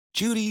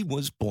Judy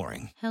was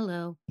boring.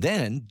 Hello.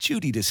 Then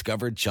Judy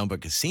discovered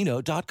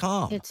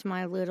ChumbaCasino.com. It's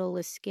my little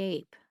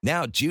escape.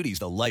 Now Judy's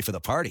the life of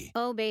the party.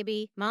 Oh,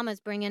 baby, mama's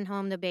bringing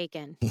home the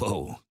bacon.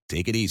 Whoa,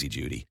 take it easy,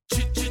 Judy.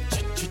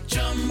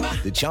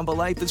 The Chumba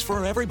life is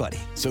for everybody.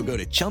 So go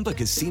to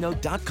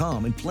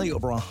ChumbaCasino.com and play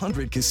over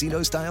 100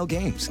 casino-style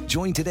games.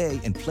 Join today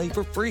and play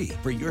for free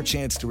for your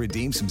chance to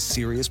redeem some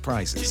serious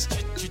prizes.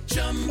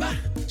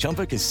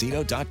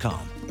 ChumbaCasino.com.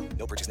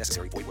 No purchase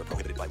necessary. Void where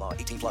prohibited by law.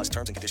 18 plus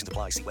terms and conditions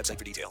apply. See website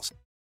for details.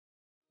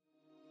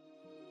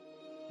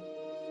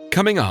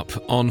 Coming up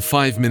on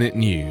 5 Minute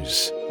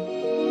News.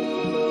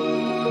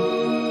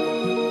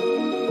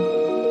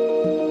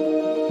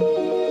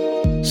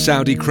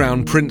 Saudi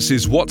Crown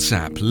Prince's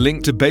WhatsApp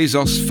linked to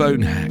Bezos'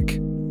 phone hack.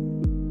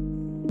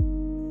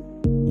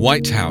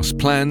 White House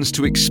plans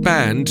to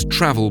expand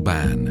travel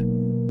ban.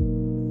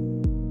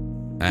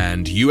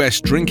 And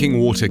US drinking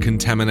water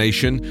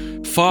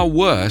contamination far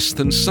worse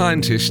than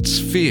scientists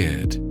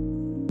feared.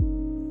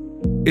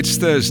 It's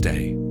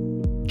Thursday,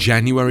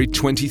 January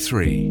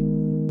 23.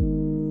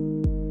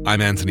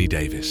 I'm Anthony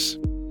Davis.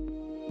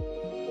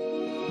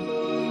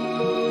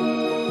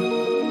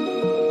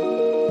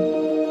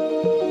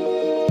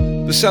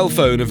 The cell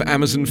phone of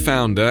Amazon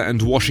founder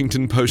and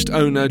Washington Post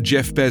owner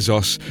Jeff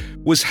Bezos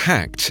was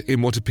hacked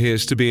in what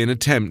appears to be an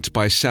attempt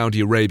by Saudi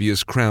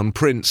Arabia's Crown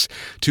Prince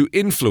to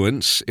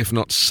influence, if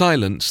not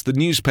silence, the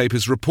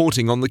newspapers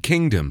reporting on the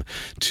kingdom,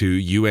 two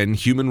UN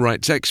human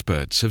rights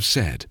experts have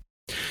said.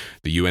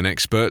 The UN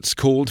experts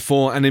called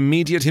for an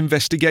immediate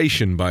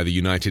investigation by the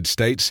United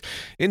States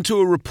into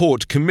a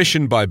report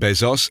commissioned by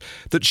Bezos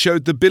that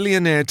showed the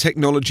billionaire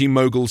technology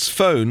mogul's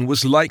phone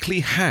was likely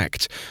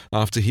hacked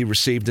after he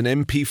received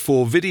an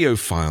MP4 video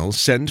file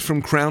sent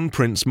from Crown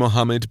Prince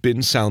Mohammed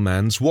bin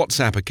Salman's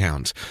WhatsApp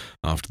account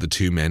after the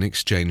two men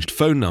exchanged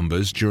phone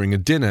numbers during a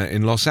dinner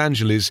in Los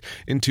Angeles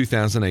in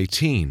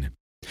 2018.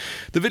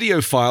 The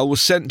video file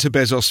was sent to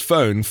Bezos'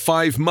 phone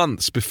 5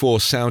 months before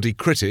Saudi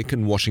critic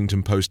and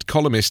Washington Post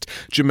columnist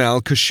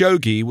Jamal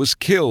Khashoggi was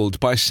killed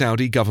by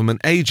Saudi government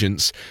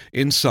agents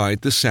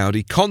inside the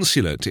Saudi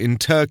consulate in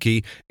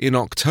Turkey in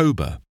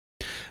October.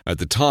 At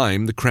the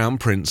time, the Crown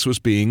Prince was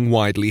being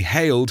widely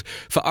hailed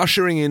for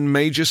ushering in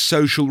major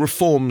social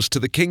reforms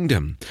to the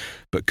kingdom,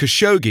 but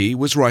Khashoggi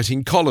was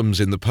writing columns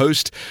in the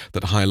Post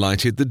that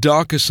highlighted the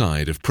darker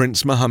side of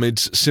Prince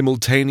Mohammed's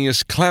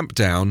simultaneous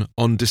clampdown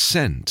on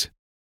dissent.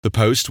 The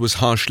Post was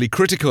harshly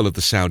critical of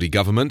the Saudi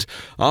government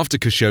after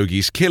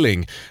Khashoggi's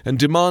killing and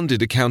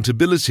demanded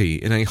accountability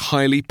in a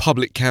highly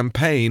public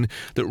campaign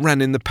that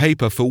ran in the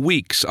paper for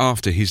weeks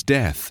after his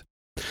death.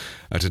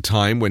 At a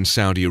time when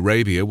Saudi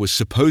Arabia was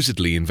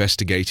supposedly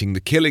investigating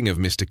the killing of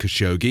Mr.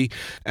 Khashoggi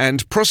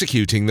and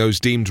prosecuting those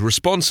deemed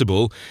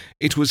responsible,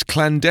 it was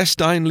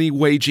clandestinely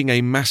waging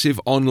a massive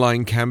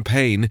online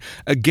campaign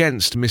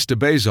against Mr.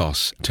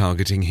 Bezos,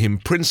 targeting him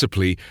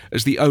principally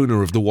as the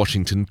owner of the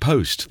Washington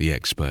Post, the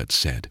experts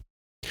said.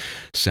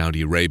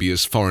 Saudi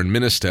Arabia's foreign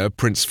minister,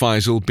 Prince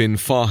Faisal bin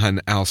Farhan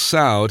Al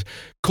Saud,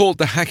 called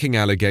the hacking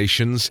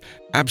allegations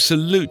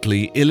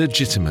absolutely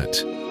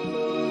illegitimate.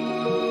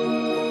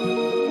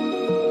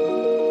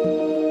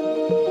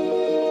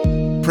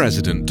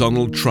 President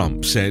Donald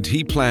Trump said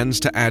he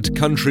plans to add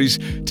countries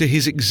to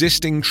his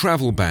existing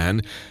travel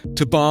ban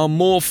to bar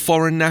more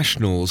foreign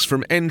nationals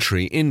from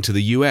entry into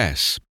the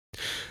US.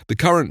 The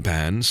current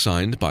ban,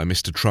 signed by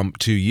Mr. Trump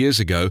 2 years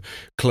ago,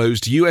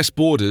 closed US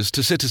borders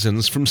to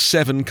citizens from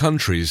 7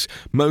 countries,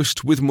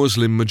 most with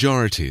Muslim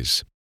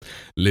majorities.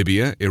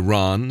 Libya,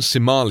 Iran,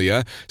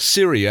 Somalia,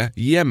 Syria,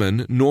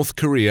 Yemen, North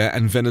Korea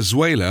and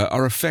Venezuela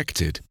are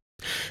affected.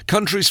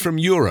 Countries from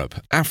Europe,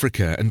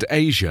 Africa and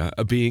Asia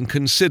are being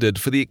considered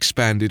for the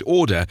expanded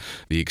order.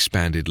 The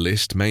expanded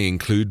list may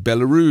include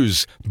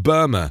Belarus,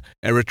 Burma,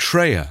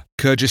 Eritrea,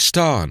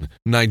 Kyrgyzstan,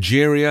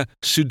 Nigeria,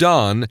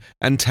 Sudan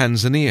and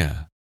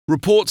Tanzania.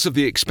 Reports of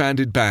the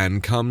expanded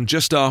ban come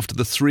just after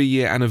the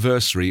 3-year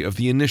anniversary of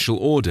the initial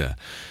order.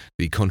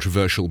 The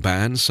controversial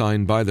ban,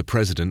 signed by the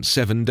president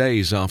 7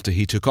 days after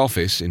he took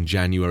office in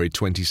January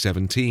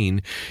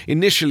 2017,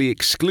 initially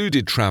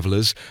excluded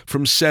travellers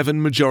from 7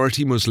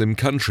 majority Muslim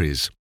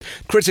countries.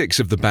 Critics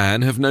of the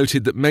ban have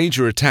noted that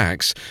major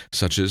attacks,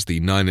 such as the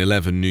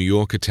 9/11 New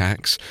York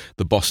attacks,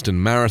 the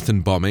Boston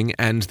Marathon bombing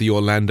and the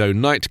Orlando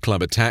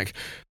nightclub attack,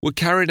 were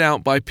carried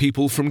out by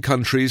people from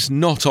countries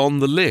not on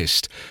the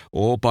list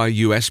or by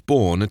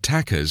US-born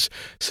attackers,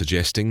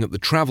 suggesting that the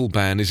travel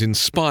ban is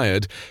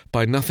inspired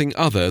by nothing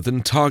other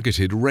than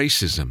targeted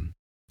racism.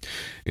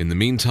 In the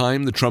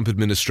meantime, the Trump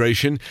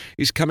administration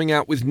is coming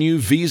out with new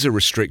visa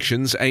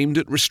restrictions aimed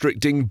at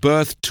restricting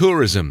birth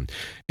tourism,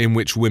 in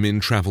which women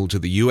travel to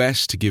the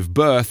US to give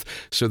birth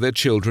so their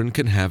children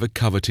can have a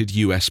coveted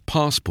US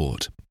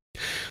passport.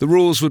 The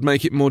rules would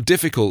make it more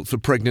difficult for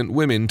pregnant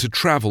women to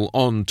travel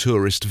on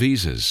tourist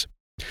visas.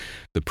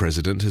 The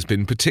president has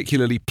been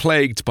particularly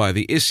plagued by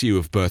the issue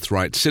of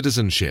birthright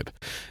citizenship.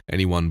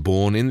 Anyone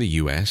born in the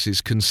US is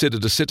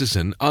considered a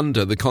citizen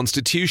under the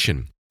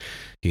Constitution.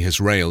 He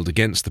has railed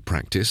against the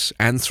practice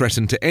and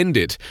threatened to end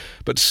it,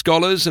 but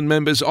scholars and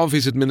members of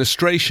his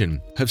administration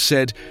have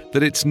said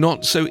that it's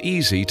not so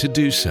easy to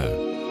do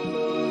so.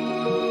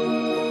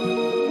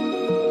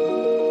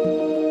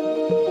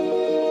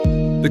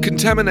 The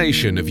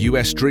contamination of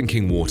US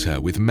drinking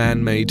water with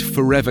man-made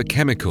forever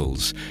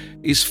chemicals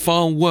is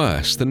far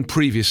worse than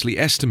previously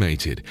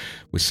estimated,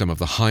 with some of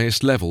the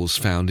highest levels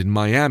found in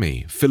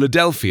Miami,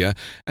 Philadelphia,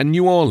 and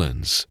New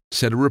Orleans,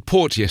 said a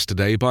report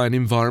yesterday by an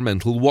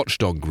environmental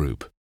watchdog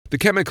group. The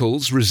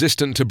chemicals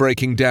resistant to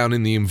breaking down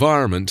in the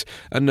environment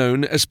are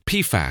known as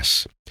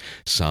PFAS.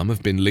 Some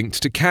have been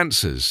linked to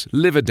cancers,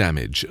 liver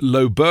damage,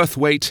 low birth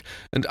weight,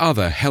 and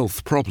other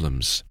health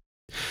problems.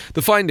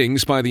 The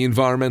findings by the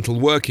Environmental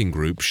Working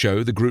Group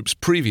show the group's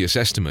previous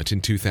estimate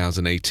in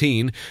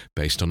 2018,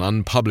 based on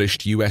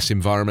unpublished US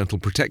Environmental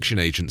Protection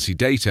Agency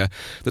data,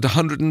 that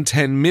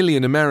 110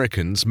 million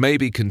Americans may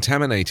be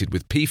contaminated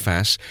with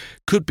PFAS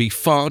could be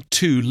far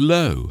too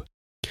low.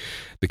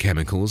 The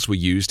chemicals were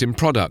used in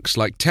products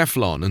like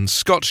Teflon and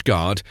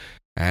Scotchgard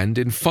and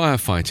in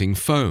firefighting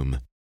foam.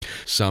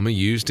 Some are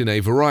used in a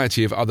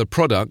variety of other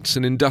products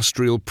and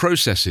industrial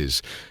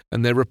processes,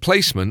 and their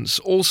replacements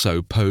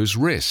also pose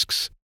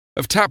risks.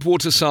 Of tap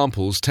water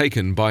samples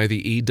taken by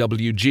the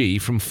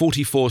EWG from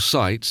 44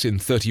 sites in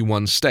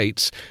 31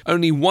 states,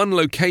 only one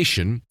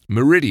location,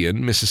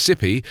 Meridian,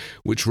 Mississippi,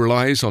 which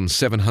relies on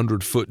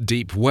 700-foot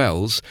deep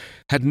wells,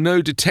 had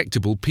no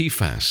detectable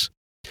PFAS.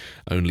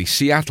 Only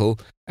Seattle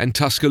and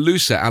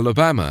Tuscaloosa,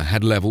 Alabama,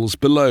 had levels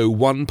below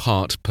 1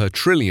 part per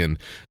trillion,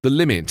 the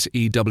limit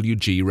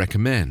EWG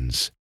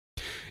recommends.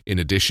 In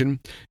addition,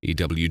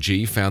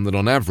 EWG found that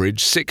on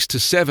average 6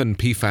 to 7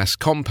 PFAS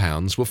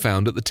compounds were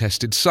found at the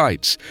tested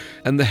sites,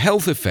 and the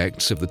health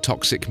effects of the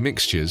toxic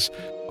mixtures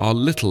are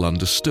little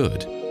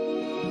understood.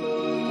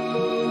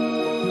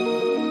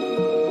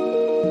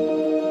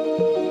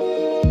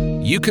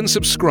 You can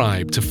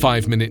subscribe to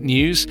 5 Minute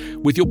News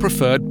with your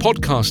preferred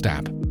podcast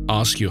app.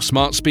 Ask your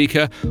smart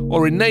speaker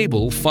or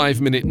enable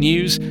 5 Minute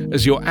News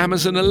as your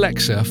Amazon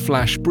Alexa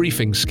flash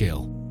briefing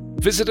skill.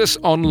 Visit us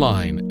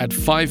online at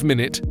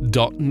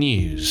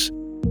 5minute.news.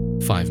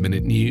 5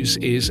 Minute News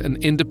is an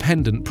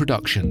independent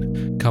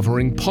production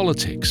covering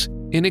politics,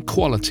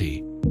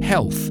 inequality,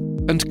 health,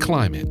 and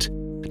climate,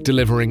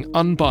 delivering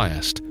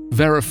unbiased,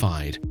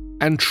 verified,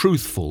 and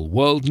truthful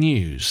world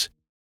news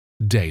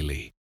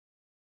daily.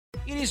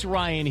 It is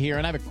Ryan here,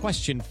 and I have a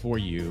question for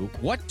you.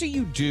 What do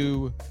you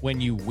do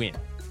when you win?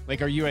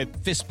 Like, are you a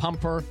fist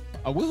pumper,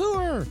 a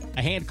woohooer,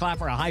 a hand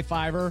clapper, a high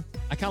fiver?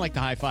 I kind of like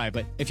the high five,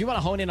 but if you want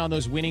to hone in on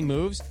those winning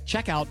moves,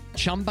 check out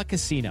Chumba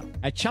Casino.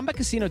 At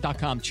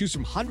ChumbaCasino.com, choose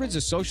from hundreds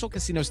of social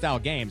casino-style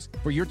games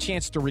for your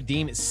chance to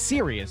redeem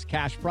serious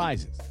cash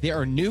prizes. There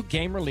are new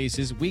game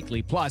releases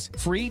weekly, plus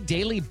free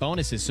daily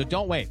bonuses. So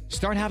don't wait.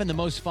 Start having the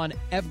most fun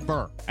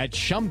ever at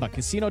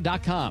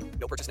ChumbaCasino.com.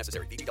 No purchase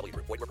necessary. VGW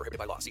Group. Void where prohibited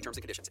by law. See terms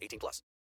and conditions. 18+.